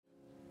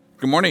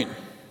Good morning.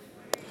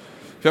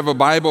 If you have a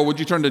Bible, would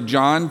you turn to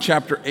John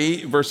chapter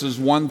 8, verses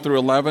 1 through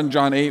 11?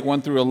 John 8,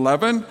 1 through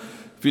 11.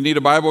 If you need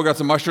a Bible, we've got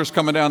some ushers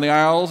coming down the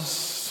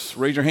aisles.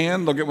 Raise your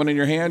hand. They'll get one in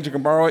your hand. You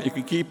can borrow it. You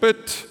can keep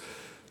it.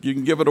 You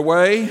can give it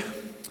away.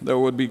 That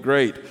would be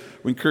great.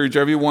 We encourage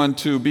everyone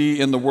to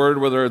be in the Word,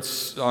 whether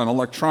it's on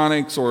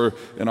electronics or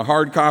in a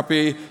hard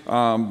copy.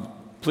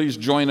 Please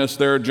join us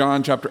there,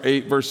 John chapter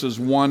 8, verses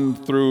 1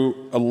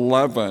 through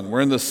 11. We're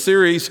in the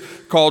series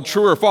called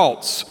True or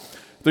False.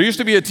 There used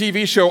to be a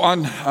TV show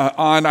on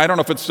I don't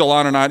know if it's still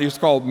on or not. It was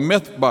called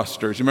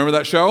Mythbusters. You remember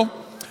that show?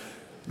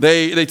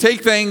 They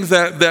take things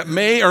that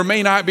may or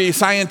may not be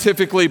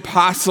scientifically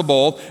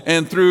possible,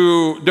 and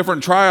through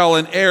different trial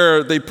and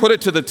error, they put it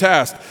to the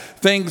test.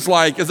 Things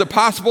like, is it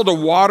possible to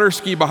water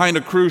ski behind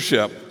a cruise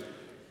ship?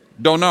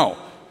 Don't know.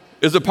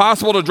 Is it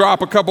possible to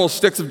drop a couple of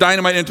sticks of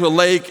dynamite into a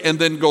lake and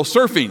then go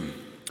surfing?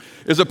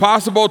 Is it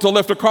possible to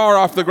lift a car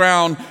off the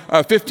ground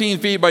 15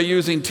 feet by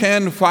using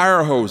 10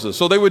 fire hoses?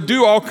 So they would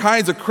do all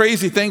kinds of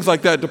crazy things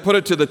like that to put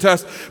it to the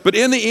test. But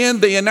in the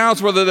end, they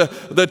announced whether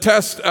the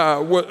test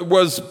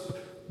was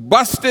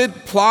busted,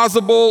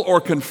 plausible,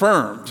 or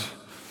confirmed.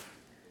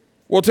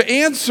 Well, to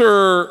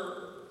answer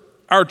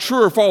our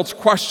true or false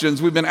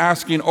questions we've been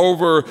asking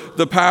over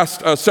the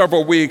past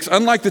several weeks,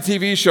 unlike the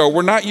TV show,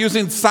 we're not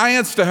using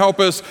science to help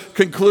us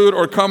conclude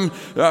or come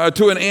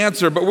to an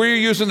answer, but we're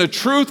using the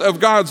truth of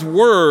God's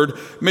Word,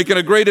 making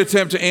a great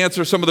attempt to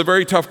answer some of the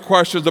very tough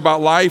questions about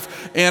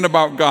life and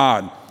about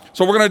God.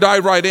 So we're going to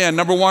dive right in.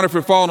 Number one, if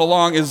you're following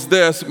along, is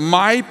this: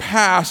 my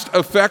past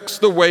affects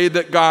the way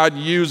that God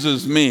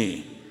uses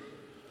me.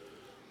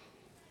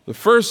 The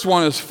first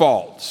one is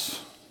false.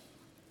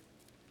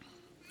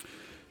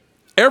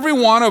 Every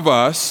one of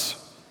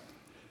us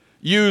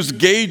use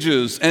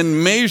gauges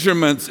and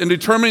measurements in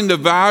determining the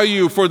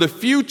value for the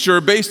future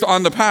based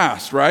on the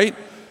past, right?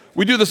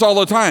 We do this all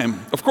the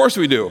time. Of course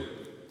we do.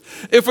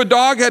 If a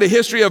dog had a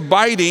history of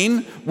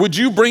biting, would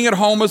you bring it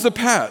home as a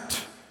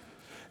pet?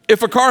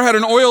 If a car had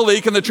an oil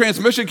leak and the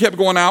transmission kept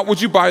going out,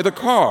 would you buy the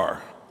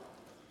car?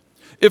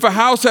 If a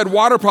house had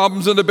water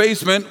problems in the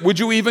basement, would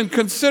you even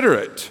consider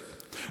it?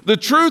 The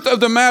truth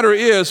of the matter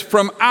is,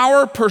 from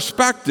our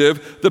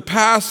perspective, the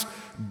past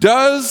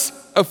does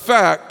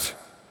affect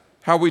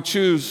how we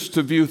choose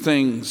to view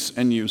things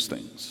and use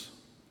things.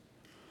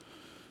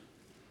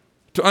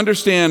 To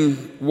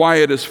understand why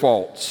it is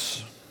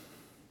false,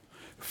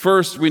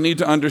 first we need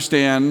to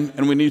understand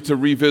and we need to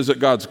revisit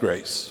God's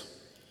grace.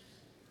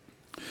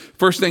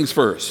 First things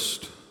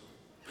first,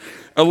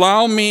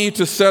 allow me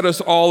to set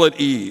us all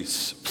at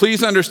ease.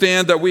 Please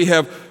understand that we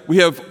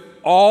have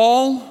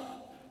all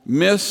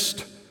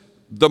missed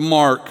the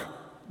mark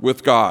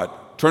with God.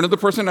 Turn to the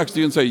person next to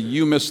you and say,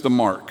 you missed the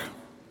mark.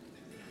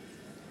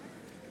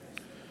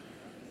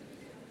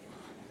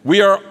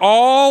 We are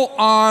all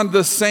on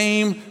the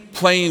same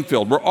playing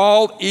field. We're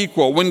all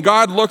equal. When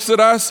God looks at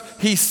us,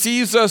 He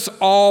sees us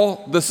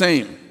all the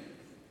same.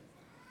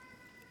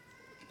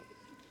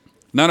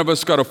 None of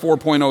us got a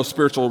 4.0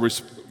 spiritual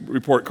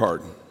report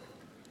card.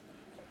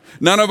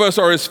 None of us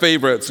are His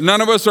favorites.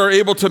 None of us are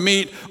able to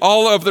meet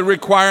all of the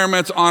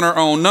requirements on our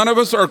own. None of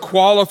us are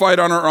qualified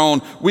on our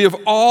own. We have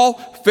all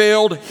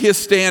failed His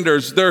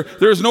standards.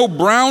 There's no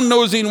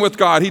brown-nosing with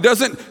God. He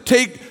doesn't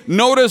take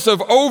notice of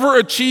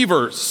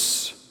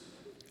overachievers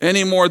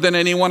any more than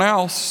anyone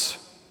else.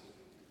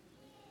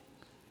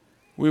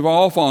 We've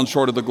all fallen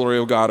short of the glory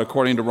of God,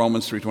 according to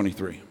Romans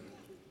 3:23.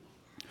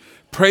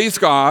 Praise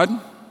God.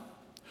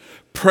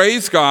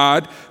 Praise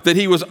God that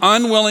He was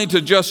unwilling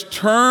to just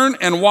turn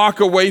and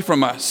walk away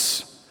from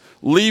us,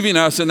 leaving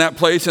us in that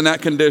place, in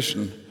that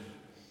condition.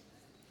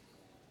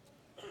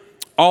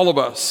 All of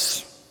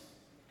us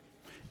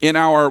in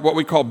our what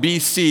we call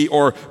BC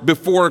or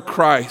before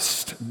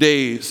Christ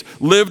days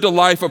lived a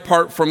life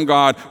apart from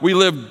God. We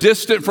lived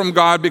distant from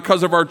God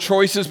because of our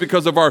choices,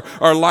 because of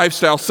our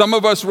lifestyle. Some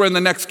of us were in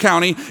the next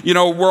county.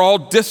 We're all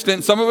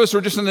distant. Some of us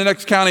were just in the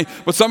next county,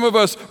 but some of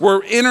us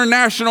were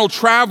international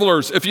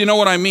travelers, if you know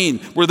what I mean.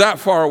 We're that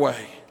far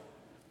away.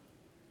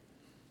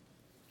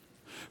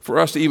 For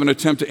us to even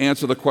attempt to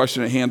answer the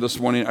question at hand this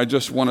morning, I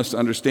just want us to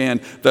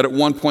understand that at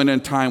one point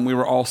in time, we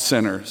were all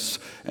sinners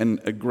and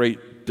a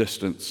great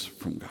distance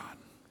from God.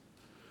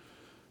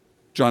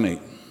 John 8,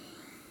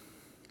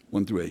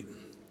 1 through 8.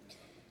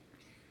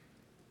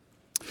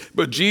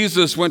 But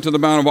Jesus went to the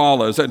Mount of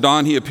Olives. At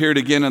dawn, He appeared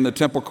again in the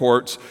temple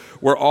courts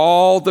where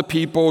all the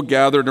people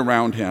gathered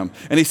around Him.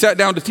 And He sat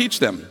down to teach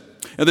them.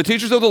 And the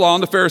teachers of the law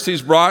and the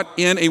Pharisees brought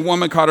in a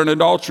woman caught in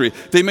adultery.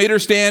 They made her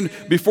stand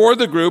before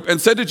the group and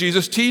said to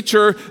Jesus,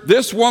 "Teacher,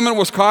 this woman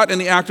was caught in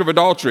the act of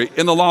adultery.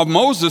 In the law of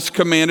Moses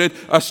commanded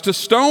us to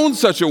stone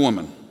such a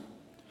woman.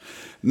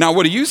 Now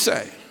what do you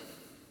say?"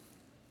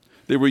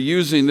 They were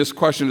using this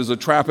question as a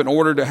trap in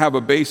order to have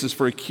a basis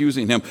for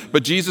accusing him.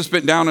 But Jesus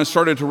bent down and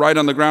started to write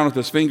on the ground with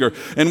his finger.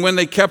 And when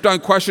they kept on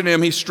questioning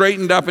him, he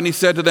straightened up and he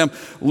said to them,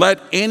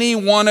 "Let any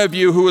one of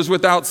you who is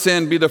without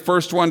sin be the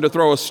first one to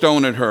throw a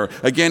stone at her."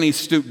 Again, he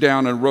stooped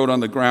down and wrote on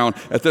the ground.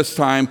 At this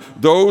time,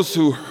 those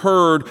who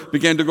heard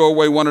began to go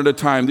away one at a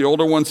time, the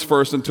older ones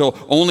first, until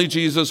only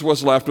Jesus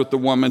was left with the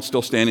woman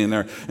still standing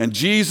there. And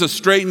Jesus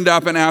straightened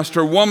up and asked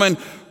her, "Woman,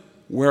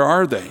 where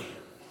are they?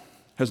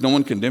 Has no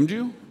one condemned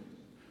you?"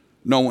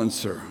 "No one,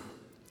 sir,"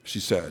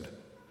 she said.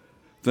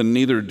 "Then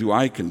neither do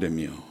I condemn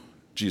you,"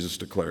 Jesus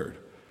declared.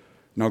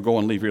 "Now go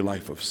and leave your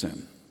life of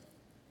sin."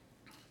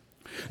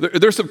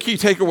 There's some key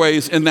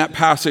takeaways in that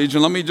passage,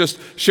 and let me just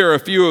share a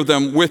few of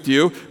them with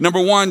you.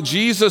 Number one,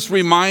 Jesus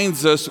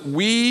reminds us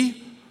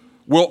we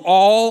will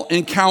all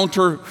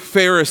encounter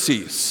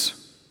Pharisees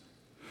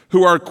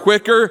who are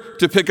quicker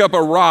to pick up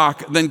a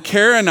rock than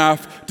care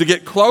enough to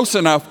get close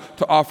enough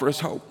to offer us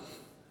hope.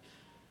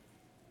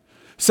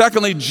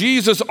 Secondly,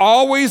 Jesus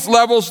always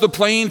levels the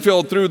playing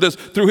field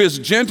through his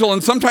gentle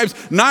and sometimes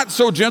not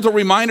so gentle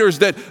reminders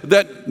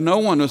that no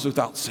one is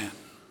without sin.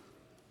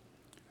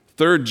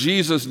 Third,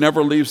 Jesus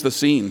never leaves the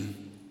scene.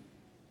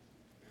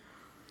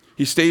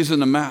 He stays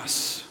in the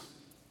mess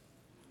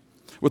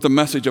with a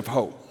message of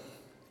hope.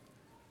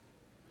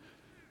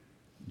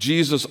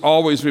 Jesus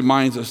always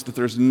reminds us that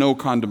there's no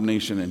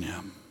condemnation in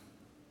him.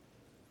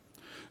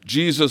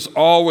 Jesus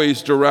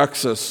always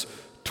directs us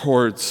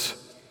towards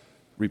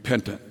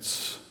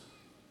repentance.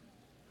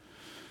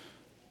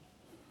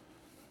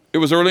 It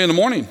was early in the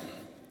morning.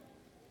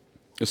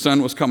 The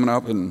sun was coming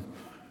up, and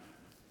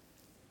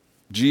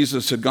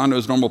Jesus had gone to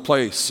his normal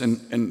place,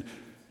 and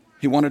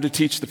he wanted to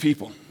teach the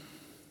people.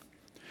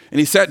 And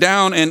he sat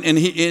down and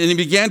he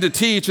began to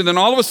teach, and then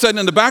all of a sudden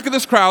in the back of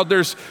this crowd,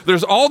 there's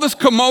all this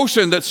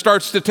commotion that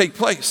starts to take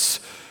place.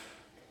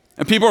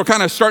 And people are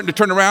kind of starting to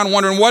turn around,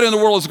 wondering what in the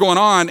world is going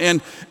on.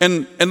 And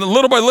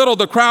little by little,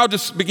 the crowd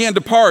just began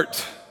to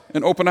part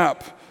and open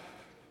up.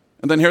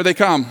 And then here they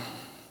come,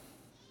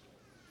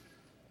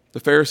 the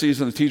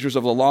Pharisees and the teachers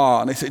of the law.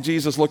 And they say,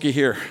 "Jesus, looky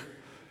here.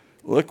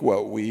 Look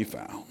what we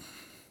found.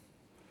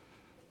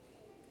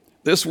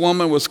 This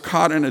woman was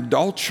caught in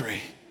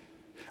adultery.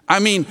 I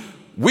mean,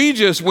 we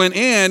just went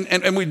in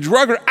and we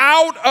drug her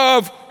out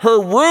of her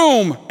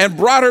room and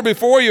brought her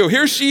before you.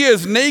 Here she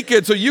is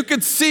naked, so you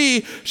could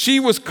see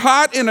she was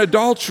caught in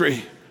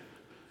adultery.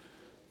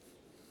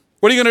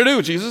 What are you going to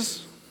do,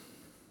 Jesus?"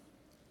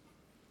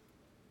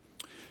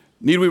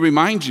 Need we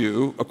remind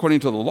you,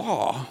 according to the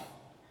law,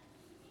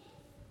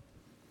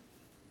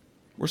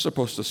 we're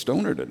supposed to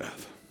stone her to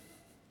death.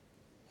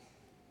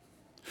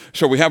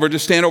 Shall we have her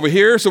just stand over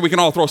here so we can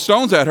all throw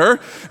stones at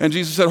her? And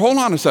Jesus said, "Hold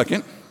on a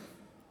second."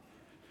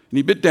 And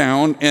he bit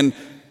down, and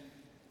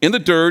in the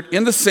dirt,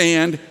 in the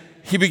sand,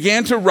 he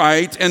began to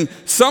write. And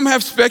some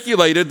have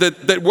speculated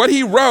that what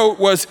he wrote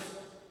was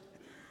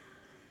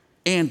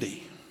Andy.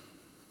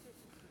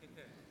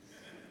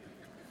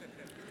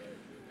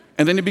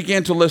 And then he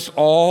began to list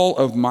all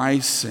of my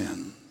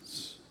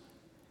sins.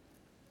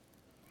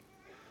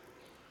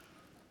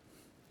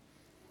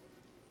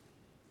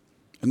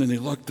 And then they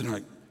looked and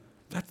they're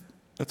like,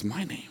 that's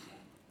my name.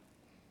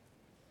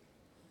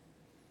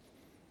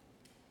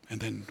 And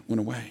then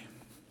went away.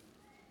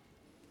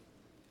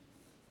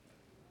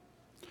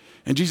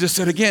 And Jesus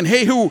said again,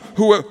 "Hey,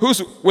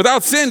 who's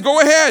without sin, go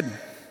ahead.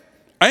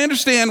 I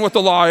understand what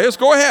the law is.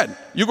 Go ahead.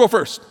 You go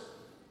first."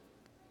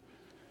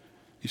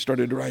 He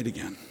started to write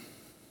again.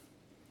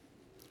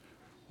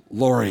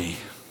 Lori.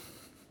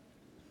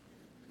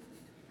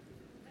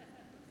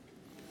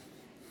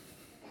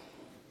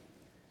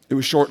 It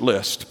was a short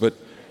list, but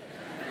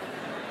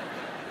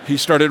he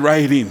started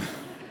writing.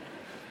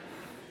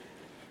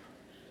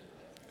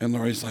 And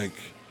Lori's like,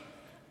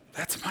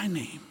 "That's my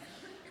name."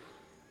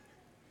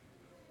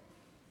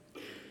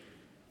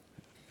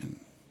 And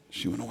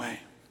she went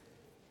away.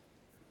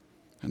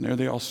 And there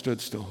they all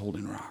stood still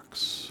holding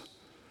rocks.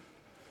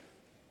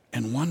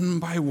 And one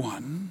by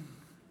one,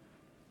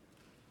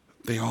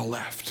 they all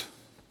left.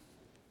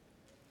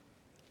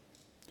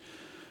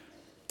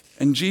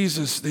 And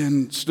Jesus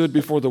then stood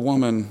before the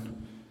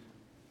woman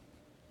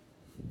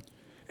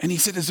and he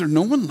said, "Is there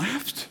no one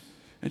left?"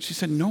 And she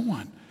said, "No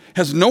one."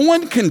 "Has no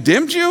one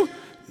condemned you?"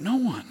 "No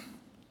one."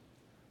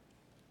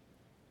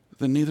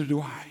 "Then neither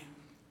do I."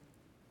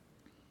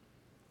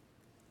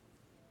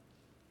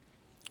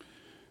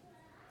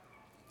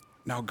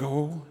 Now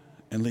go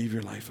and leave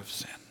your life of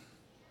sin.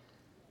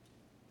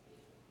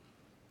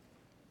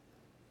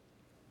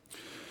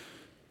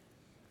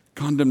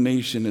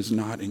 Condemnation is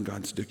not in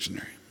God's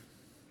dictionary.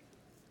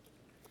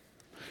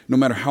 No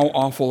matter how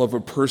awful of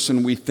a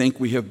person we think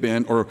we have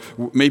been, or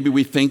maybe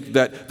we think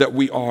that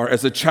we are,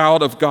 as a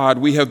child of God,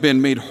 we have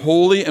been made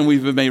holy and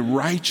we've been made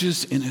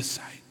righteous in His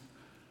sight.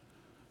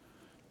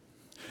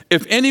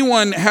 If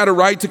anyone had a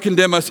right to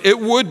condemn us, it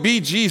would be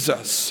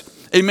Jesus,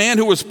 a man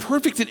who was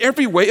perfect in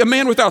every way, a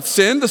man without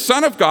sin, the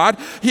Son of God.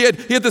 He had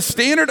the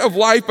standard of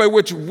life by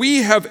which we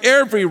have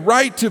every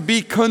right to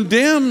be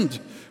condemned.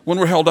 when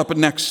we're held up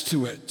next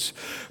to it.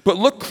 But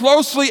look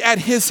closely at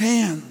his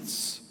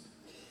hands.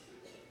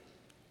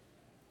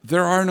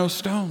 There are no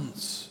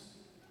stones.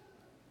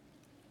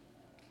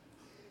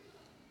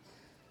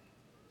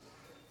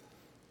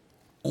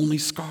 Only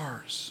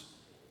scars.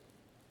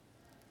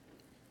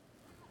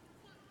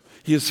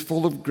 He is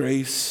full of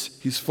grace.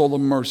 He's full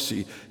of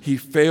mercy. He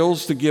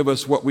fails to give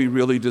us what we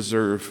really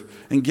deserve.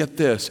 And get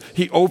this,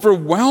 he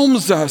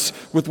overwhelms us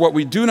with what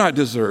we do not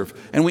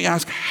deserve. And we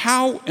ask,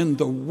 how in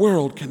the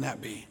world can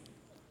that be?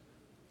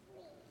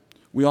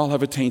 We all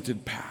have a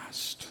tainted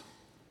past.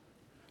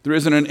 There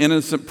isn't an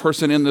innocent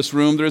person in this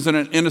room. There isn't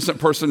an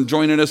innocent person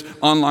joining us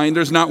online.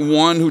 There's not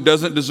one who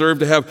doesn't deserve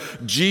to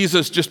have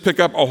Jesus just pick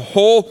up a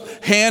whole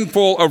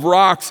handful of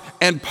rocks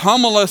and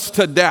pummel us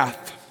to death.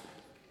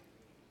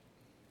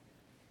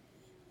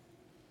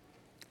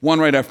 One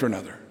right after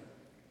another.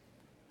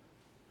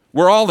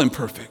 We're all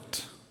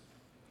imperfect.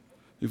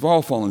 We've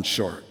all fallen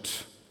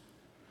short.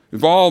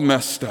 We've all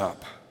messed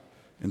up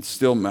and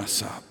still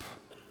mess up.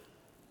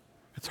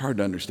 It's hard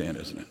to understand,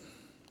 isn't it?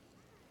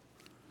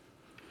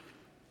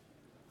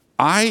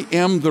 I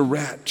am the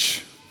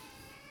wretch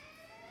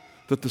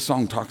that the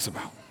song talks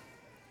about.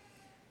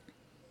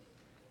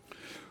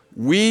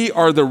 We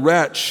are the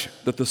wretch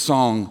that the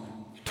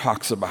song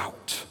talks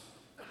about.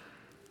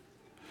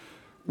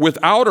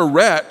 Without a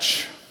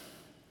wretch,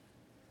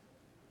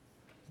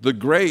 the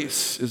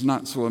grace is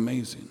not so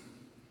amazing.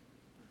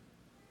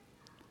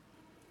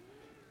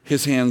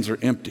 His hands are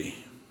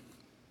empty.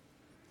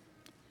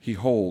 He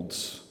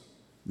holds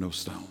no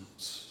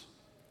stones.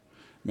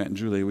 Matt and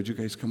Julia, would you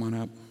guys come on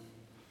up?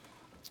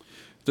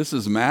 This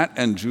is Matt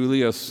and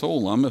Julia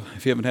Solom.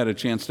 If you haven't had a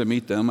chance to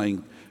meet them, I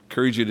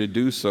encourage you to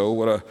do so.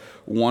 What a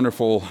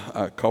wonderful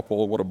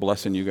couple. What a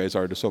blessing you guys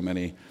are to so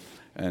many.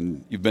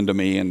 And you've been to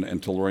me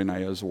and to Lori and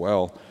I as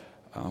well.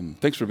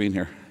 Thanks for being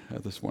here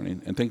this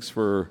morning. And thanks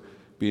for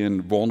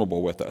being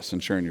vulnerable with us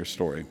and sharing your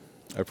story.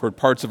 I've heard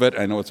parts of it.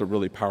 I know it's a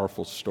really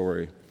powerful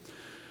story.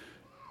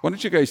 Why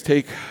don't you guys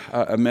take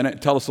a minute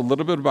and tell us a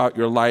little bit about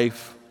your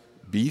life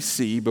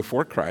BC,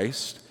 before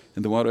Christ,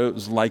 and then what it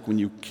was like when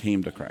you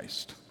came to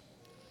Christ.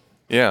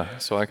 Yeah,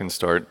 so I can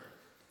start.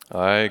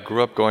 I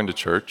grew up going to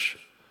church,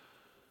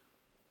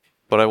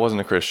 but I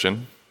wasn't a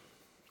Christian.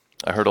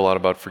 I heard a lot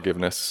about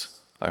forgiveness.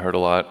 I heard a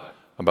lot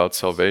about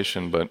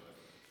salvation, but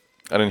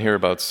I didn't hear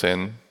about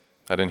sin.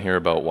 I didn't hear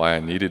about why I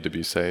needed to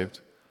be saved.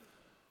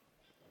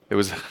 It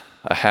was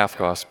a half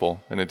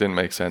gospel, and it didn't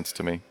make sense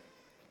to me.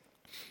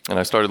 And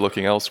I started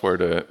looking elsewhere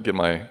to get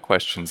my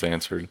questions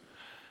answered.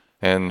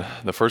 And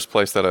the first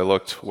place that I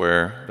looked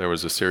where there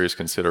was a serious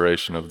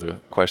consideration of the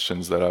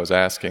questions that I was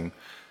asking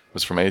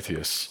was from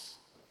atheists.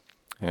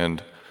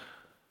 And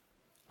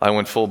I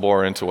went full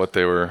bore into what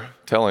they were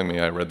telling me.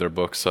 I read their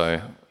books.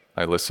 I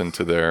listened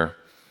to their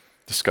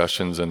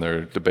discussions and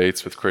their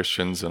debates with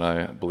Christians, and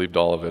I believed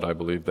all of it. I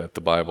believed that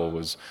the Bible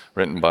was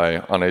written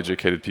by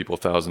uneducated people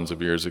thousands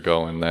of years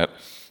ago and that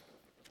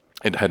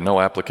it had no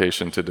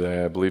application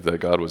today. I believed that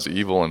God was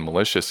evil and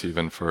malicious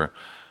even for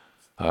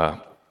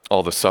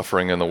all the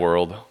suffering in the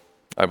world.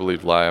 I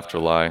believed lie after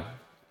lie.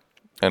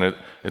 And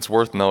it's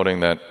worth noting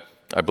that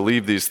I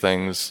believed these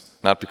things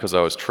not because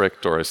I was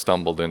tricked or I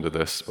stumbled into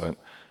this,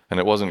 and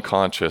it wasn't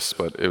conscious,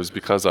 but it was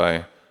because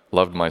I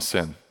loved my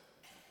sin.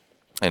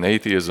 And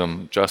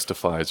atheism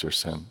justifies your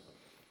sin.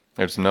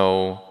 There's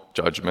no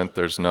judgment,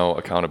 there's no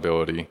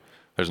accountability,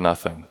 there's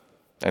nothing.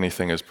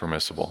 Anything is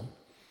permissible.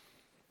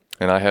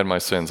 And I had my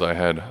sins. I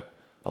had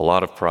a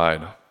lot of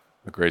pride,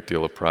 a great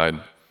deal of pride,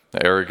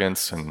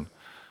 arrogance and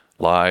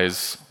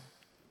lies.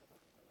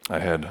 I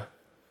had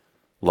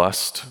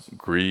lust,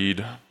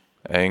 greed,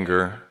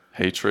 anger,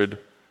 hatred.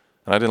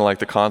 And I didn't like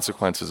the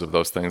consequences of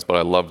those things, but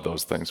I loved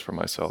those things for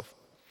myself.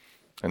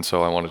 And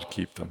so I wanted to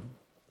keep them.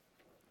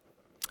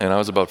 And I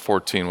was about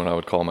 14 when I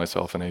would call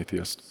myself an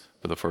atheist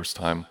for the first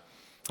time.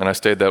 And I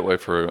stayed that way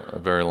for a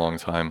very long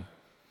time.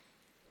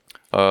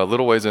 A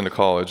little ways into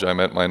college, I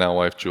met my now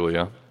wife,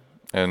 Julia,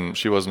 and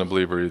she wasn't a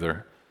believer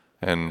either.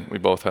 And we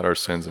both had our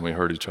sins, and we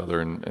hurt each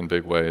other in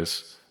big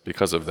ways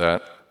because of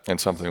that.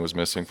 And something was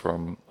missing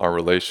from our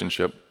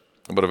relationship.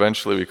 But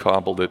eventually we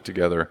cobbled it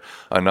together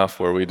enough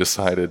where we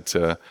decided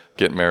to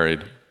get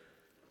married.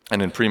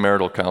 And in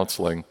premarital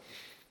counseling,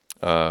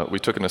 we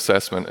took an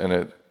assessment, and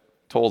it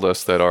told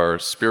us that our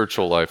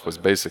spiritual life was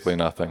basically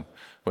nothing,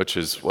 which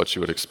is what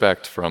you would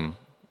expect from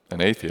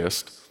an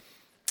atheist.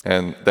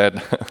 And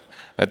that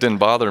didn't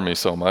bother me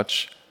so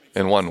much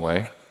in one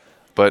way,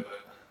 but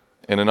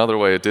in another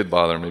way it did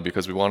bother me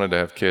because we wanted to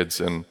have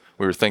kids and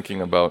we were thinking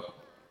about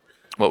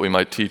what we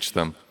might teach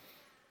them.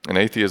 And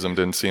atheism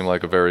didn't seem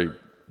like a very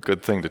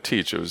good thing to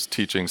teach. It was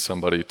teaching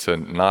somebody to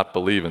not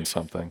believe in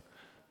something.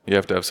 You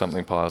have to have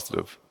something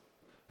positive.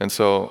 And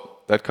so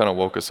that kind of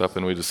woke us up,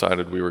 and we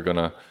decided we were going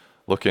to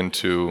look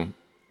into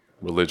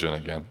religion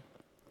again.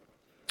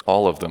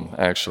 All of them,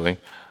 actually.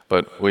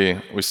 But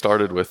we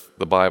started with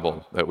the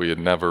Bible that we had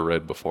never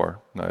read before,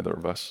 neither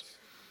of us.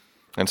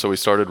 And so we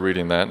started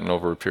reading that, and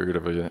over a period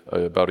of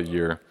about a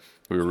year,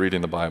 we were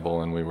reading the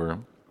Bible, and we were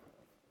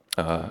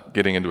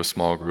getting into a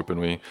small group, and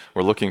we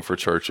were looking for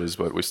churches,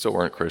 but we still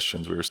weren't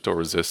Christians. We were still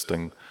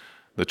resisting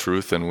the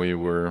truth, and we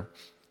were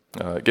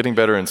getting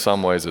better in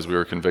some ways as we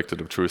were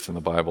convicted of truth in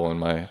the Bible, and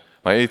my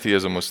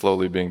atheism was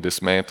slowly being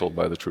dismantled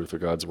by the truth of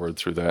God's word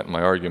through that, and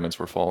my arguments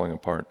were falling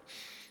apart.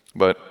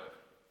 But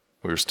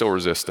we were still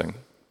resisting.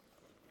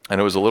 And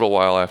it was a little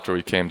while after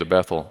we came to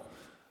Bethel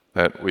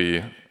that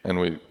we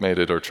made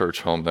it our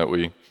church home, that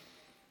we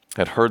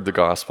had heard the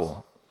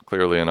gospel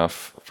clearly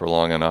enough for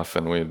long enough,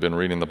 and we had been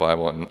reading the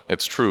Bible, and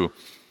it's true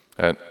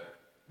that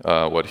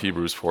what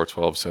Hebrews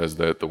 4:12 says,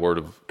 that the word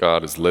of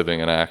God is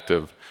living and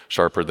active,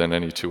 sharper than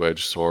any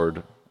two-edged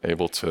sword,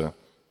 able to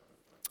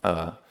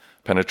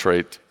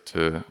penetrate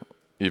to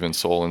even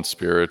soul and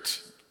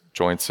spirit,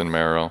 joints and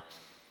marrow,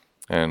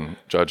 and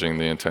judging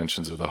the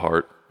intentions of the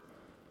heart.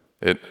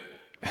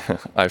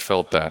 I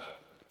felt that,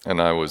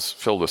 and I was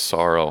filled with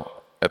sorrow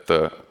at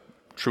the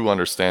true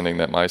understanding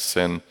that my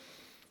sin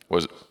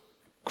was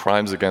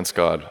crimes against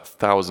God,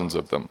 thousands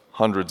of them,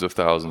 hundreds of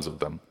thousands of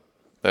them,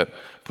 that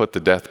put the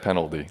death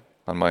penalty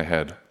on my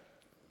head.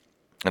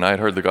 And I had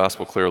heard the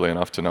gospel clearly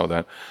enough to know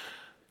that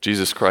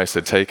Jesus Christ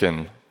had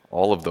taken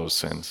all of those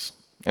sins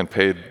and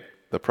paid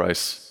the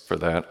price for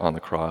that on the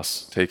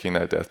cross, taking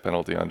that death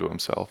penalty unto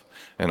himself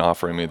and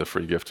offering me the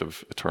free gift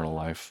of eternal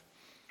life.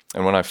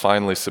 And when I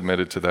finally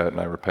submitted to that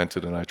and I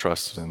repented and I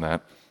trusted in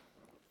that,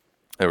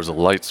 there was a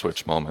light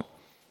switch moment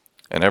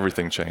and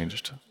everything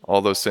changed.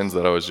 All those sins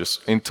that I was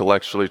just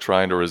intellectually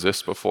trying to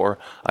resist before,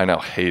 I now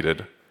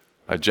hated.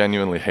 I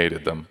genuinely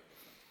hated them.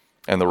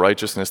 And the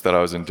righteousness that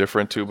I was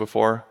indifferent to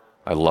before,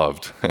 I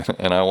loved.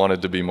 And I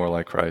wanted to be more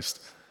like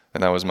Christ.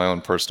 And that was my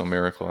own personal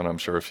miracle, and I'm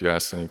sure if you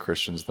asked any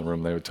Christians in the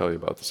room, they would tell you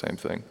about the same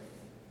thing.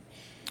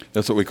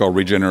 That's what we call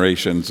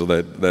regeneration, so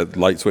that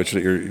light switch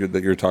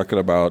that you're talking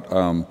about.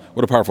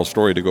 What a powerful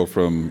story to go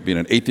from being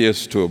an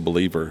atheist to a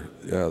believer.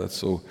 Yeah,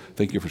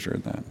 thank you for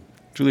sharing that.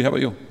 Julie, how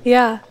about you?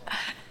 Yeah.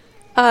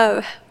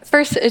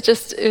 First, it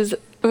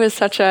was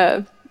such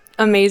a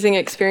amazing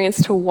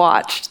experience to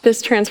watch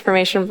this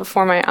transformation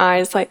before my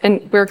eyes,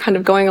 and we were kind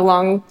of going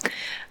along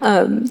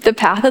the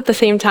path at the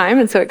same time,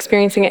 and so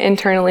experiencing it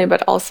internally,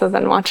 but also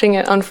then watching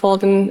it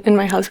unfold in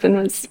my husband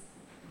was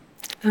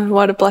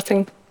what a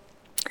blessing.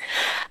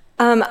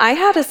 I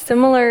had a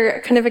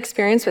similar kind of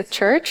experience with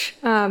church,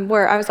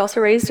 where I was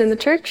also raised in the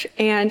church,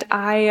 and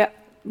I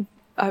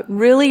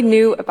really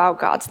knew about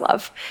God's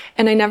love.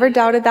 And I never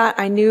doubted that.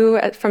 I knew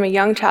from a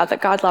young child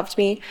that God loved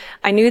me.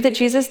 I knew that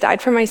Jesus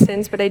died for my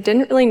sins, but I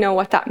didn't really know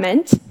what that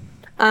meant.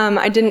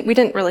 We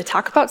didn't really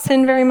talk about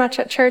sin very much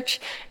at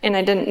church, and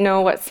I didn't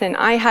know what sin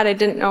I had. I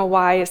didn't know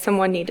why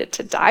someone needed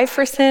to die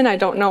for sin. I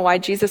don't know why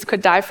Jesus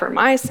could die for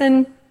my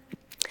sin.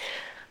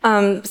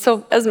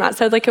 So as Matt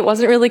said, it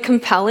wasn't really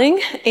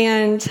compelling.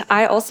 And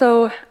I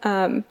also,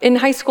 in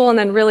high school and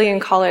then really in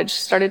college,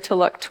 started to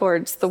look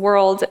towards the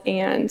world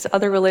and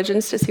other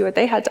religions to see what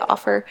they had to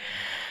offer.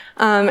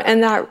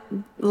 And that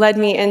led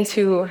me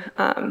into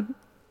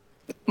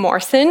more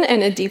sin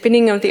and a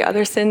deepening of the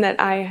other sin that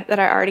I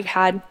already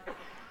had.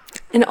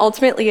 And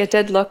ultimately, it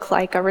did look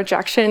like a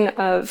rejection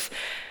of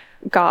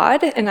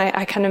God, and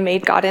I kind of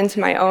made God into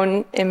my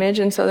own image,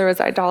 and so there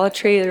was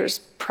idolatry, there was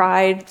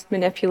pride,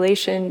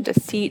 manipulation,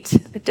 deceit,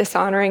 a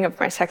dishonoring of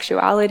my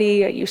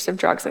sexuality, a use of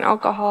drugs and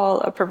alcohol,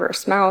 a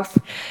perverse mouth.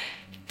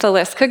 The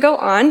list could go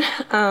on,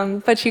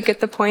 but you get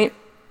the point.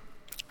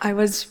 I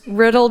was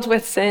riddled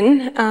with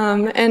sin,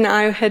 and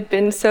I had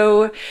been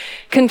so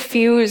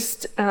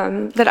confused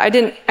that I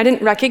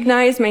didn't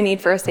recognize my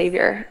need for a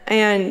savior.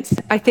 And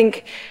I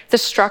think the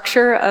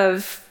structure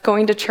of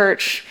going to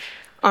church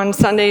on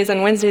Sundays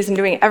and Wednesdays and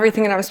doing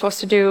everything that I was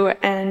supposed to do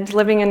and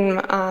living in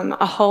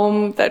a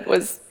home that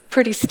was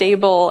pretty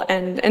stable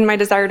and my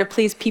desire to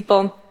please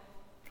people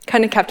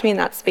kind of kept me in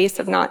that space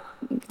of not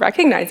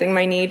recognizing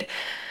my need.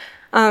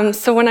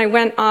 So when I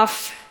went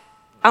off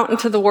out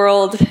into the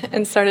world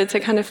and started to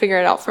kind of figure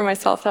it out for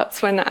myself,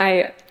 that's when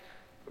I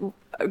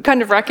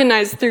kind of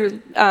recognized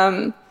through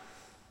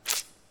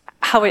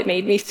how it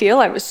made me feel.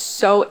 I was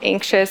so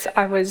anxious.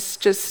 I was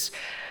just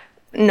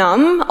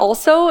numb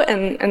also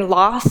and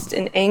lost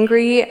and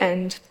angry,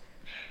 and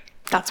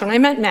that's when I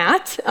met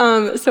Matt.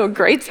 So a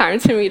great time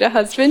to meet a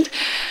husband.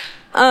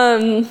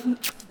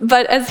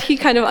 But as he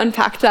kind of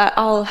unpacked that,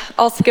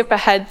 I'll skip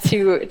ahead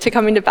to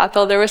coming to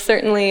Bethel. There was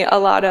certainly a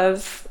lot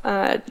of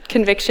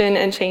conviction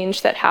and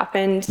change that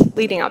happened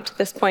leading up to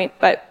this point,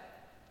 but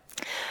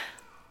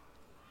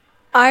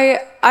I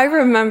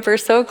remember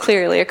so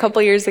clearly a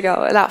couple years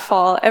ago, that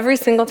fall, every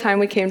single time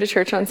we came to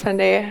church on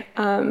Sunday,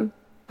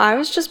 I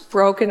was just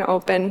broken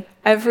open.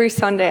 Every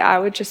Sunday, I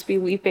would just be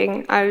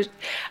weeping.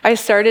 I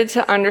started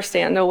to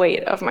understand the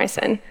weight of my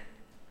sin,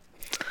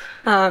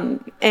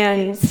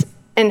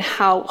 and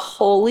how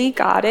holy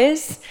God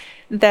is,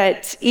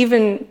 that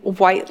even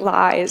white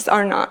lies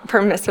are not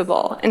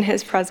permissible in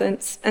his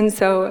presence. And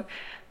so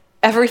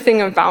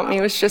everything about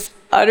me was just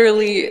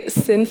utterly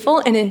sinful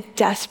and in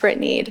desperate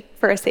need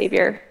for a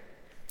savior.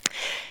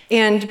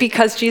 And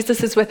because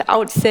Jesus is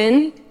without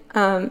sin,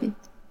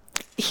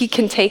 he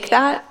can take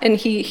that, and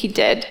he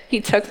did.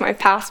 He took my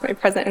past, my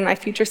present, and my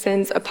future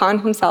sins upon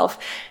himself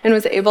and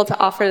was able to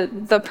offer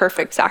the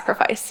perfect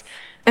sacrifice.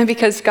 And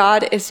because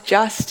God is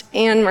just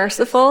and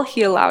merciful,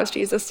 he allows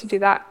Jesus to do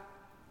that.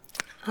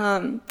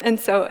 And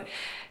so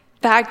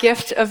that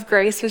gift of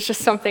grace was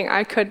just something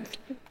I could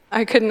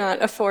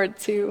not afford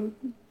to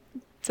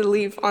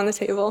leave on the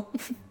table.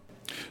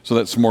 So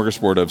that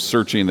smorgasbord of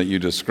searching that you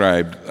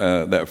described,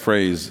 that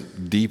phrase,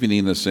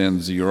 deepening the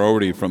sins you're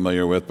already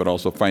familiar with, but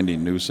also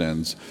finding new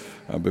sins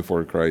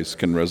before Christ,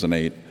 can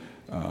resonate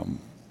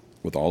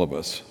with all of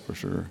us, for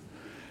sure.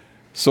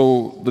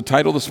 So the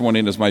title this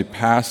morning is My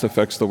Past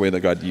Affects the Way That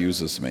God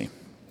Uses Me.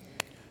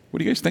 What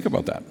do you guys think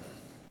about that?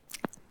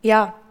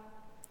 Yeah.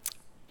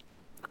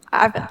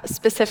 I have a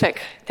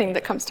specific thing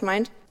that comes to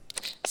mind.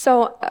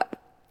 So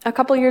a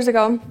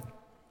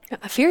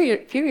few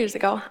years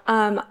ago,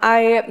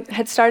 I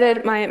had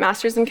started my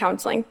master's in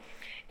counseling,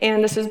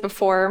 and this was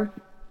before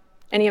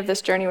any of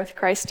this journey with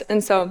Christ.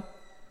 And so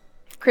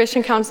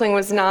Christian counseling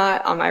was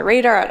not on my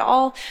radar at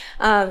all.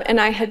 And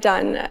I had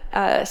done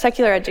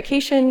secular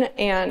education,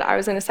 and I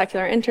was in a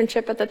secular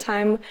internship at the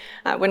time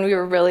when we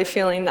were really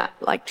feeling that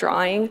like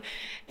drawing.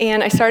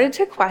 And I started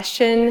to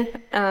question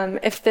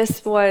if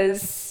this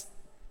was,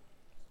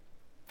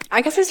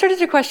 I guess I started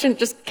to question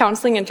just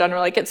counseling in general.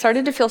 Like, it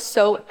started to feel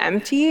so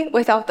empty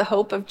without the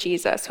hope of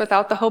Jesus,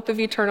 without the hope of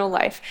eternal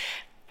life.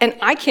 And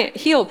I can't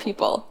heal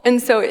people.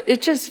 And so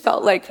it just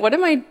felt like, what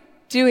am I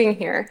doing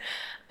here?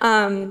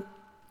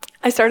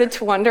 I started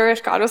to wonder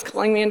if God was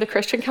calling me into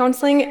Christian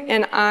counseling,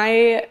 and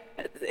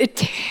it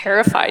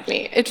terrified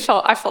me.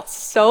 I felt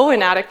so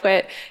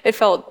inadequate. It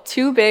felt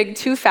too big,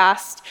 too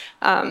fast.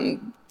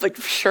 Like,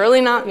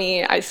 surely not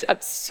me. I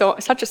had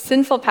such a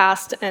sinful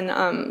past,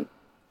 and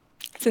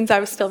since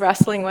I was still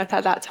wrestling with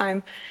at that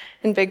time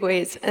in big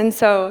ways. And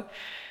so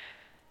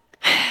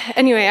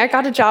anyway, I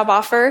got a job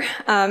offer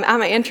at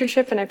my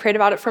internship, and I prayed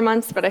about it for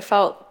months, but I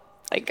felt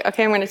like,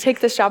 okay, I'm going to take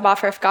this job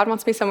offer. If God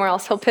wants me somewhere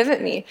else, he'll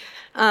pivot me.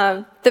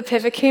 The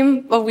pivot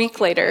came a week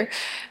later.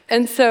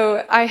 And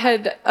so I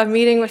had a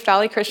meeting with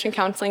Valley Christian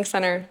Counseling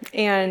Center,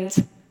 and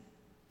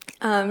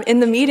in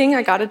the meeting,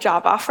 I got a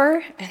job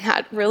offer, and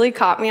that really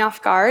caught me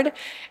off guard.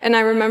 And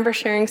I remember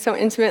sharing so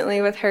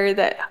intimately with her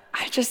that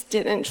I just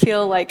didn't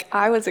feel like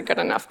I was a good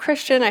enough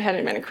Christian. I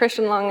hadn't been a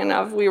Christian long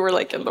enough. We were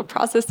like in the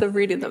process of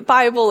reading the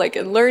Bible, like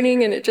and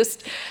learning, and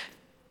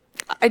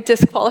I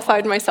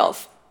disqualified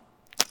myself.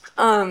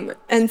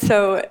 And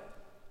so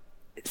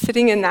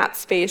sitting in that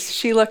space,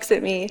 she looks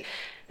at me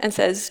and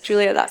says,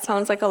 "Julia, that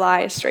sounds like a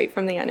lie straight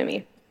from the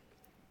enemy."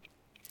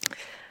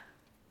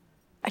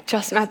 I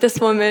just met this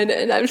woman,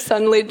 and I'm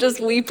suddenly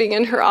just leaping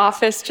in her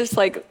office, just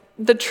like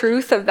the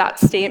truth of that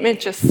statement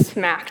just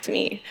smacked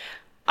me.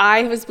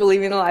 I was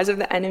believing the lies of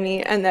the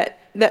enemy, and that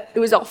it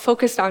was all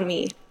focused on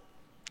me.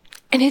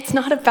 And it's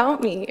not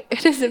about me.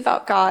 It is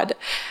about God.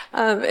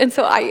 And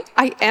so I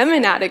am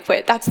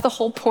inadequate. That's the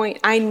whole point.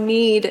 I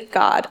need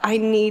God. I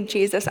need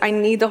Jesus. I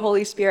need the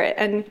Holy Spirit.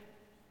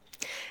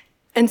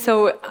 And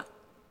so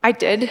I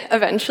did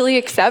eventually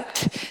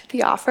accept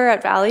the offer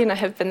at Valley, and I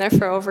have been there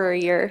for over a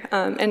year.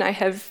 And I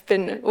have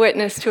been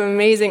witness to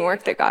amazing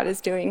work that God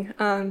is doing.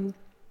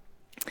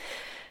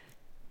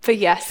 But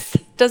yes,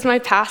 does my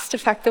past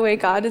affect the way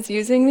God is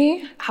using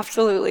me?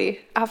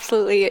 Absolutely,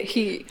 absolutely.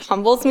 He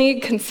humbles me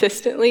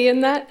consistently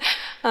in that.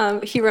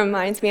 He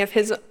reminds me of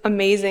his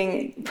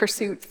amazing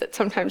pursuit that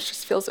sometimes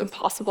just feels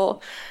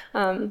impossible.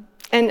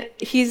 And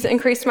he's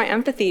increased my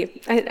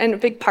empathy. And a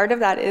big part of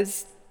that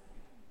is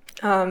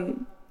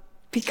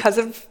because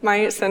of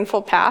my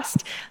sinful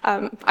past,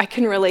 I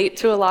can relate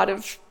to a lot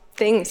of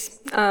things,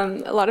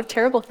 a lot of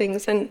terrible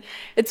things. And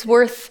it's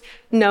worth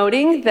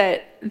noting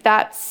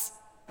that's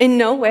in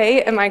no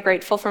way am I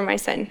grateful for my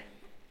sin.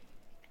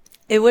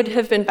 It would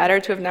have been better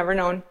to have never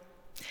known.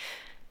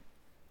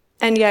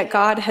 And yet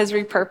God has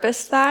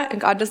repurposed that,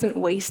 and God doesn't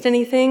waste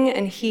anything,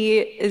 and he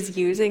is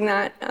using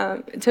that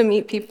to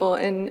meet people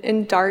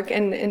in dark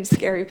and in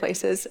scary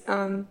places.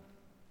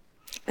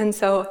 And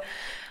so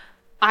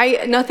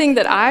nothing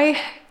that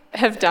I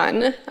have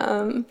done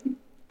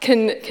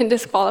can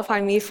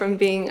disqualify me from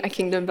being a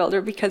kingdom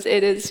builder, because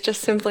it is just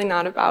simply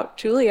not about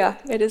Julia.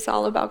 It is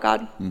all about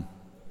God.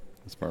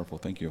 That's powerful.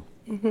 Thank you.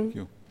 Mm-hmm. Thank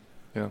you.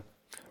 Yeah.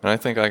 And I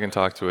think I can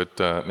talk to it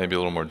maybe a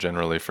little more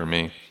generally for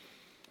me.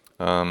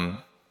 When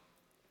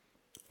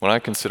I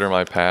consider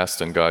my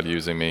past and God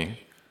using me,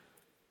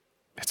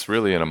 it's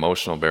really an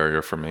emotional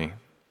barrier for me,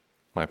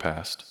 my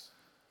past.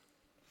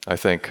 I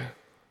think,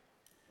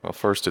 well,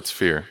 first it's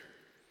fear.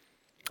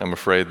 I'm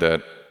afraid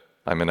that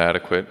I'm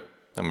inadequate.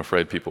 I'm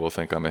afraid people will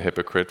think I'm a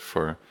hypocrite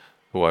for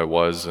who I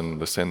was and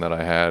the sin that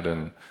I had,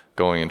 and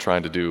going and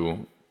trying to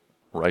do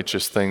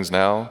righteous things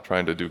now,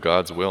 trying to do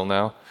God's will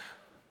now,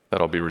 that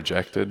I'll be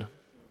rejected.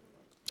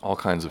 All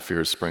kinds of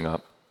fears spring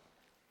up.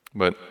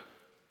 But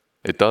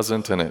it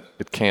doesn't, and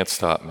it can't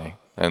stop me.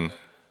 And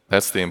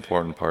that's the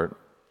important part,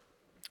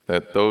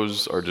 that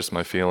those are just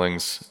my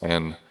feelings.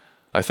 And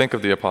I think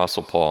of the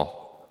Apostle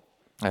Paul,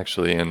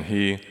 actually, and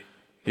he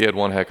had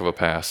one heck of a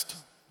past.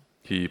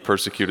 He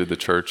persecuted the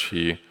church.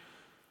 He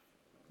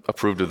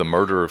approved of the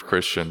murder of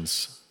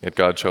Christians, yet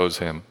God chose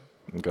him.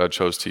 And God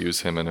chose to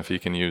use him, and if he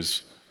can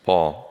use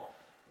Paul,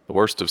 the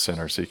worst of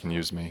sinners, he can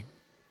use me.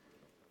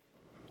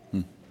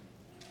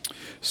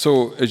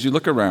 So as you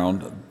look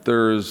around,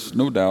 there's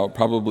no doubt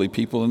probably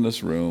people in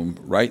this room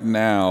right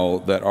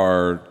now that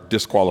are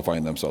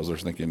disqualifying themselves. They're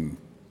thinking,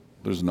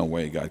 there's no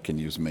way God can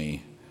use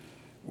me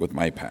with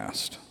my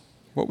past.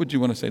 What would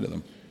you want to say to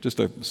them? Just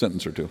a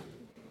sentence or two.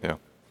 Yeah.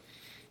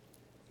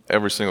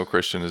 Every single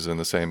Christian is in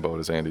the same boat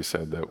as Andy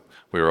said, that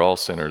we are all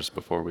sinners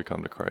before we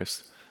come to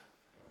Christ.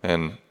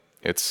 And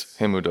it's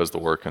him who does the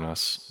work in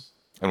us.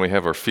 And we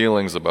have our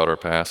feelings about our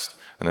past,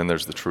 and then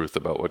there's the truth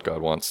about what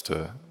God wants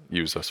to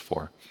use us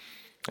for.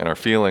 And our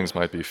feelings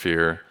might be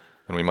fear,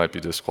 and we might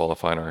be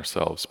disqualifying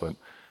ourselves, but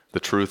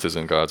the truth is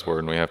in God's word,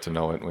 and we have to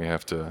know it, and we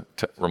have to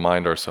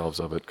remind ourselves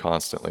of it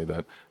constantly,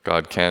 that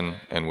God can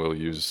and will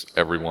use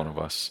every one of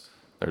us.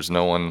 There's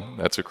no one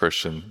that's a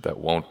Christian that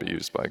won't be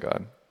used by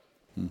God.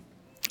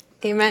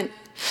 Amen.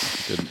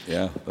 Good.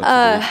 Yeah.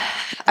 That's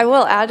I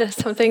will add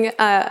something.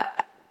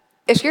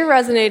 If you're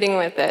resonating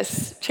with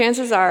this,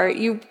 chances are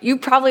you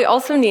probably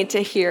also need to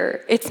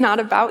hear it's not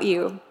about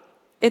you.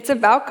 It's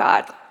about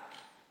God.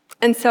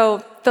 And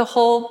so the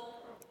whole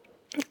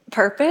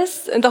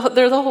purpose and the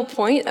whole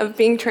point of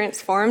being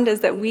transformed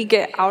is that we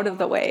get out of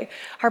the way.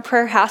 Our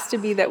prayer has to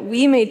be that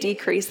we may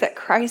decrease, that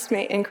Christ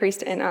may increase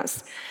in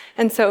us.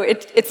 And so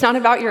it's not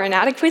about your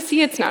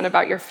inadequacy, it's not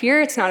about your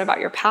fear, it's not about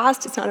your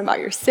past, it's not about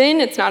your sin,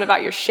 it's not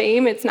about your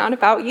shame, it's not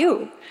about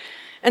you.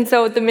 And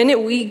so the minute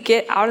we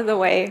get out of the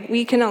way,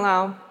 we can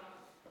allow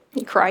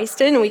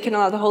Christ in, and we can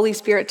allow the Holy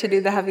Spirit to do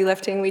the heavy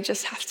lifting. We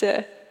just have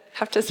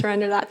to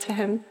surrender that to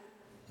him.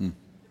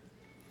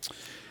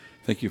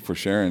 Thank you for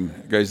sharing.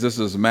 Guys, this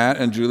is Matt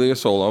and Julia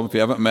Solo. If you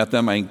haven't met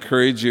them, I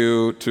encourage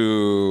you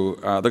to,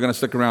 they're going to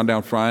stick around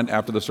down front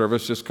after the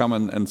service. Just come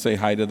and say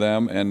hi to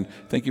them. And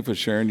thank you for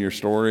sharing your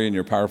story and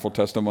your powerful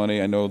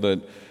testimony. I know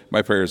that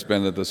my prayer has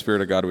been that the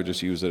Spirit of God would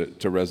just use it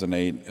to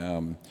resonate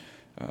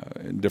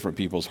in different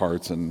people's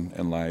hearts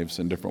and lives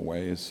in different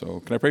ways. So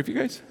can I pray for you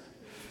guys?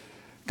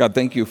 God,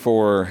 thank you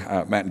for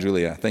Matt and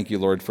Julia. Thank you,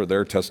 Lord, for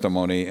their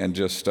testimony and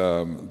just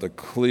the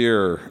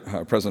clear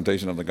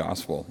presentation of the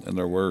gospel in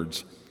their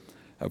words,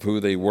 of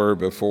who they were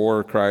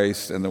before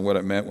Christ and then what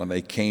it meant when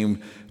they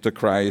came to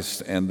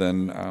Christ, and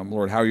then,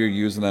 Lord, how you're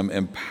using them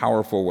in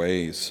powerful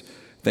ways.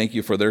 Thank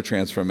you for their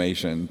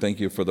transformation. Thank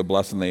you for the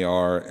blessing they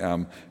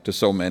are to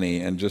so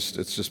many, and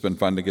it's just been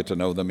fun to get to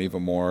know them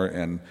even more.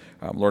 And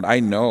Lord, I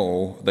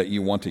know that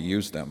you want to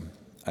use them.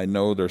 I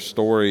know their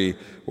story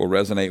will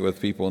resonate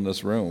with people in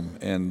this room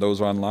and those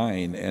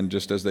online, and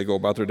just as they go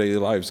about their daily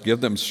lives,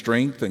 give them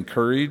strength and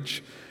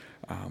courage,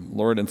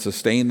 Lord, and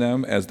sustain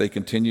them as they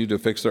continue to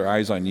fix their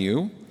eyes on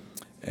you.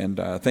 And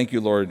thank you,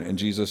 Lord, in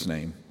Jesus'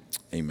 name.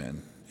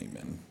 Amen.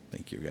 Amen.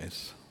 Thank you,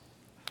 guys.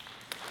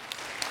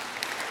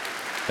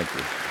 Thank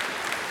you.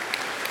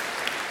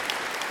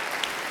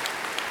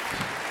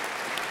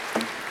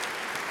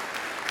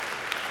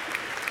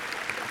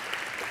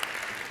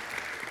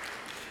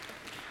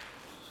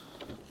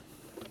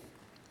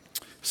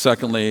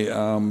 Secondly,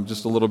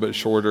 just a little bit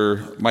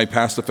shorter, my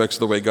past affects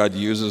the way God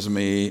uses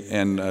me,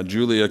 and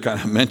Julia kind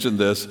of mentioned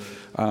this.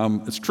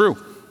 It's true.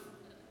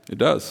 It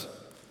does.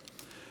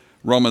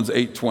 Romans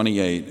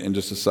 8:28, in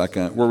just a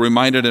second. We're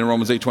reminded in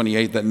Romans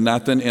 8:28 that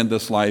nothing in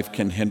this life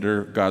can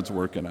hinder God's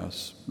work in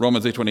us.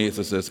 Romans 8:28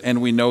 says this,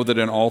 and we know that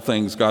in all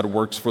things God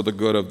works for the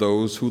good of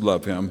those who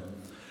love him,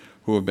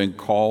 who have been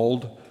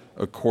called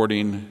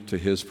according to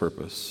his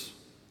purpose.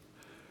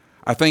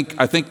 I think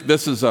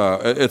this is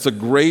it's a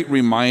great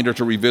reminder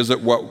to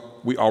revisit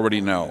what we already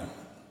know,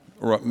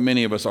 or what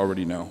many of us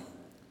already know.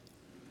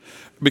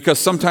 Because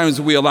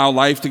sometimes we allow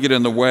life to get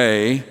in the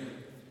way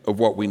of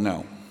what we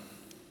know.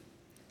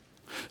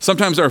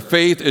 Sometimes our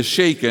faith is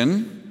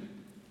shaken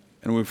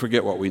and we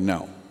forget what we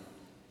know.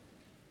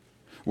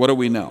 What do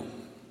we know?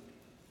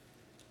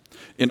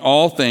 In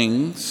all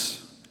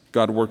things,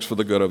 God works for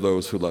the good of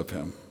those who love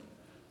him.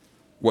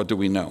 What do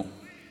we know?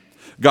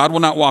 God will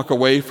not walk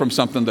away from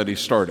something that he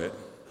started.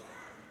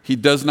 He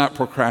does not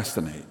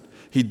procrastinate.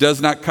 He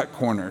does not cut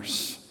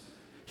corners.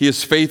 He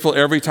is faithful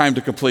every time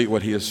to complete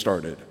what he has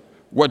started.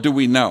 What do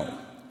we know?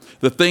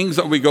 The things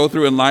that we go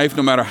through in life,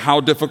 no matter how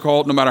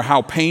difficult, no matter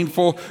how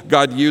painful,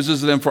 God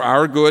uses them for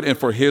our good and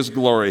for his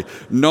glory.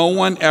 No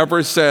one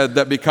ever said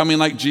that becoming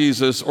like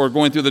Jesus or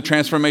going through the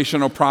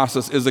transformational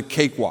process is a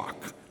cakewalk.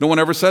 No one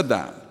ever said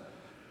that.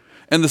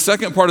 And the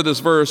second part of this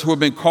verse, who have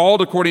been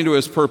called according to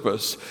his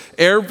purpose.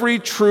 Every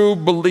true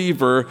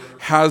believer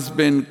has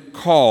been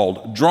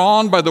called,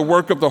 drawn by the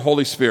work of the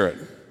Holy Spirit.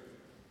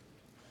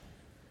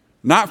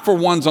 Not for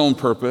one's own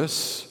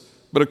purpose,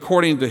 but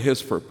according to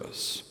his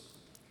purpose.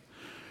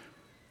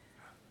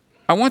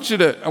 I want you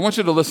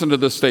to listen to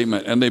this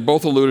statement, and they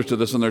both alluded to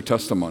this in their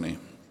testimony.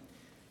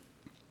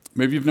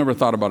 Maybe you've never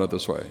thought about it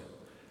this way.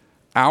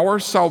 Our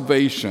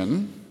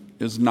salvation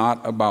is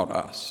not about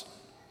us.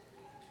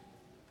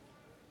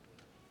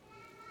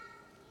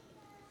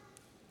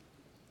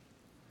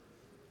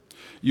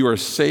 You are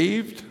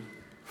saved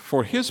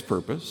for his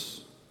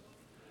purpose.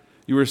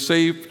 You are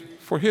saved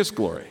for his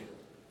glory.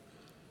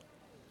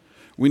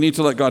 We need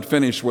to let God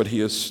finish what he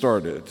has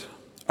started.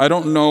 I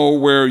don't know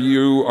where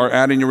you are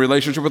at in your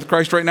relationship with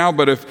Christ right now,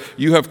 but if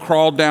you have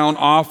crawled down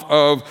off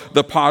of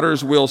the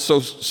potter's wheel,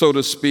 so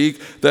to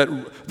speak, that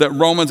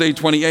Romans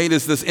 8:28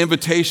 is this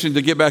invitation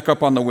to get back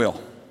up on the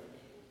wheel.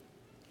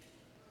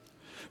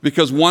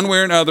 Because one way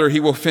or another, he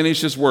will finish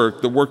his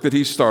work, the work that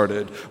he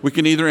started. We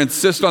can either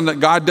insist on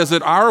that God does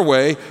it our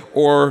way,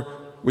 or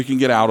we can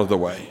get out of the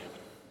way.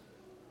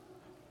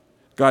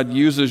 God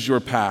uses your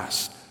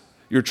past,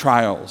 your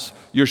trials,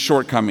 your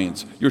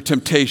shortcomings, your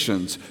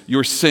temptations,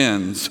 your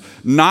sins,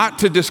 not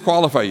to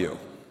disqualify you.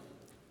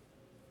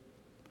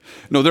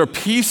 No, there are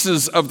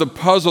pieces of the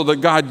puzzle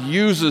that God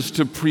uses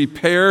to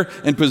prepare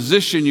and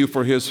position you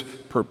for his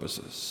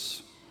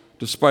purposes,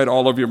 despite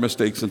all of your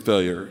mistakes and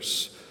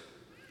failures.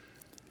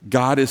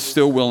 God is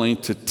still willing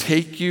to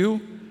take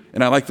you,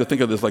 and I like to think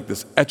of this like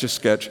this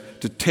Etch-a-Sketch,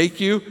 to take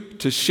you,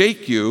 to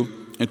shake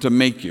you, and to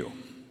make you.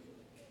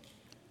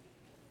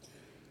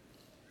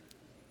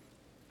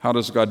 How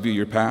does God view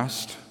your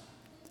past?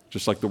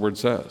 Just like the word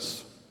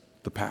says,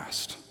 the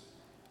past.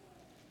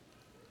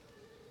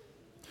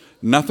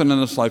 Nothing in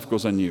this life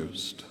goes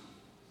unused.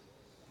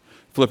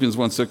 Philippians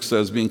 1:6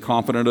 says, being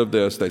confident of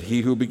this, that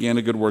he who began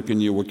a good work in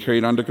you will carry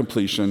it on to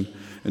completion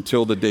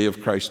until the day of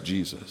Christ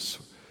Jesus.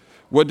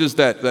 What does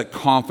that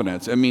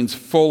confidence? It means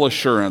full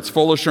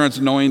assurance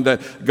knowing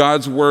that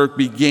God's work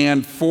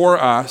began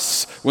for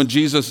us when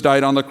Jesus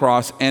died on the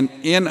cross and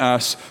in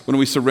us when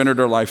we surrendered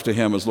our life to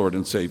him as Lord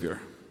and Savior.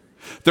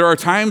 There are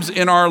times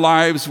in our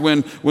lives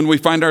when we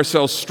find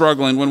ourselves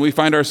struggling, when we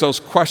find ourselves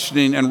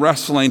questioning and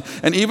wrestling,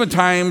 and even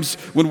times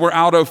when we're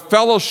out of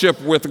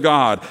fellowship with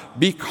God.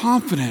 Be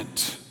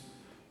confident,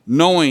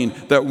 knowing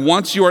that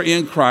once you are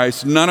in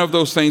Christ, none of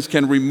those things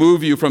can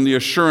remove you from the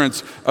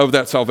assurance of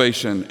that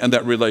salvation and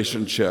that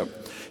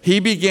relationship. He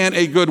began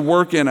a good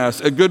work in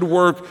us, a good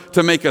work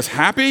to make us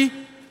happy,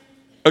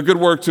 a good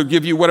work to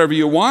give you whatever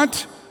you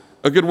want,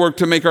 a good work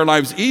to make our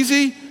lives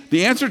easy.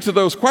 The answer to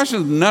those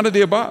questions, none of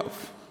the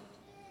above.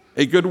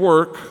 A good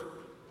work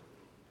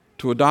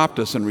to adopt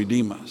us and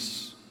redeem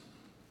us.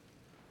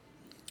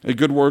 A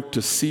good work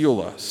to seal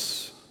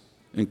us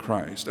in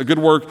Christ. A good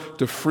work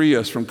to free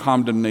us from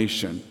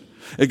condemnation.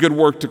 A good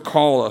work to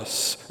call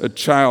us a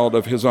child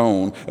of his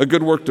own. A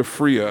good work to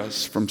free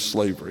us from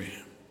slavery.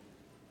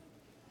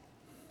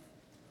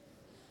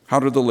 How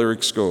did the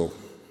lyrics go?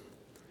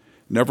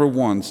 Never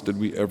once did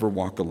we ever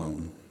walk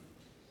alone.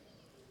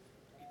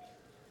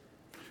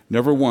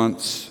 Never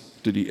once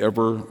did he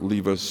ever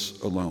leave us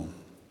alone.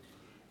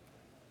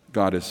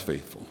 God is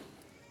faithful.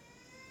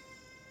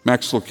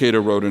 Max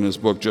Lucado wrote in his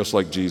book, Just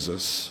Like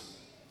Jesus,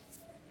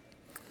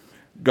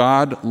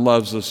 God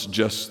loves us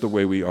just the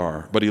way we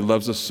are, but he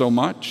loves us so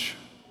much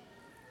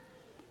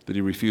that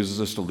he refuses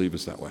us to leave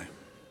us that way.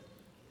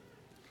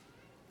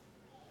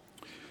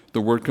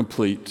 The word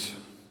complete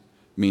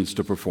means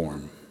to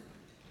perform.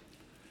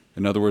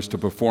 In other words, to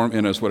perform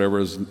in us whatever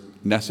is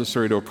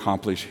necessary to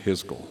accomplish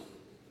his goal.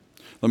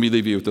 Let me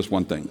leave you with this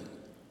one thing.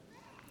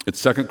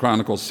 It's 2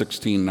 Chronicles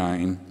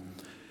 16:9.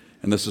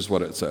 And this is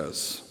what it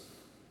says.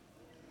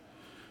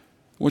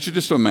 I want you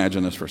just to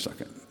imagine this for a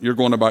second. You're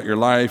going about your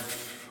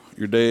life,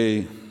 your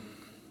day.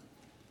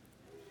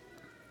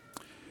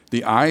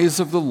 The eyes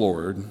of the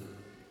Lord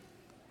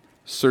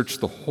search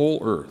the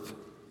whole earth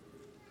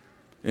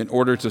in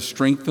order to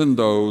strengthen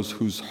those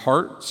whose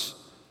hearts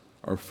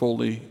are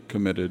fully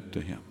committed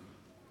to him.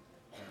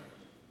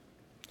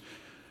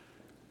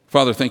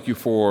 Father, thank you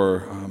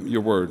for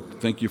your word.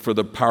 Thank you for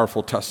the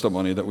powerful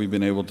testimony that we've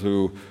been able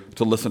to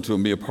listen to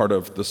and be a part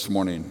of this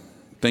morning.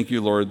 Thank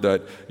you, Lord,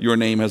 that your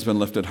name has been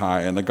lifted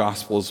high and the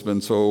gospel has been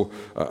so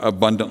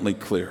abundantly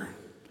clear.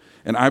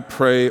 And I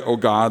pray, oh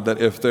God, that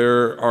if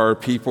there are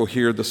people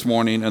here this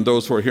morning and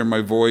those who are hearing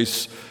my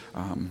voice,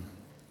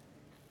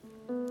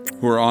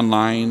 who are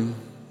online,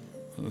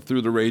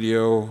 through the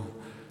radio,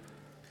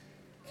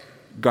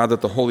 God,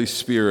 that the Holy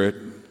Spirit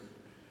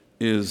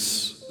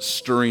is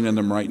stirring in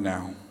them right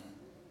now.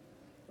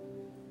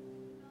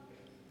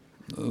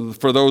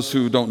 For those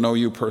who don't know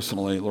you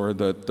personally, Lord,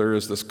 that there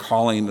is this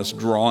calling, this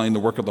drawing, the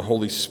work of the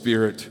Holy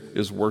Spirit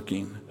is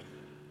working.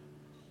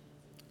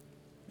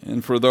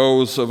 And for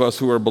those of us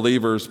who are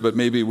believers, but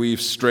maybe we've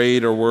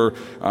strayed or we're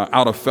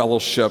out of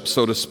fellowship,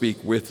 so to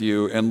speak, with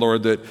you, and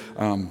Lord, that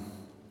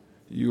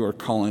you are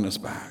calling us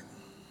back.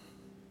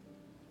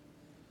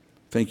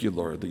 Thank you,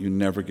 Lord, that you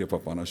never give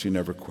up on us, you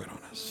never quit on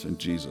us. In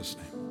Jesus'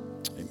 name,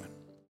 amen.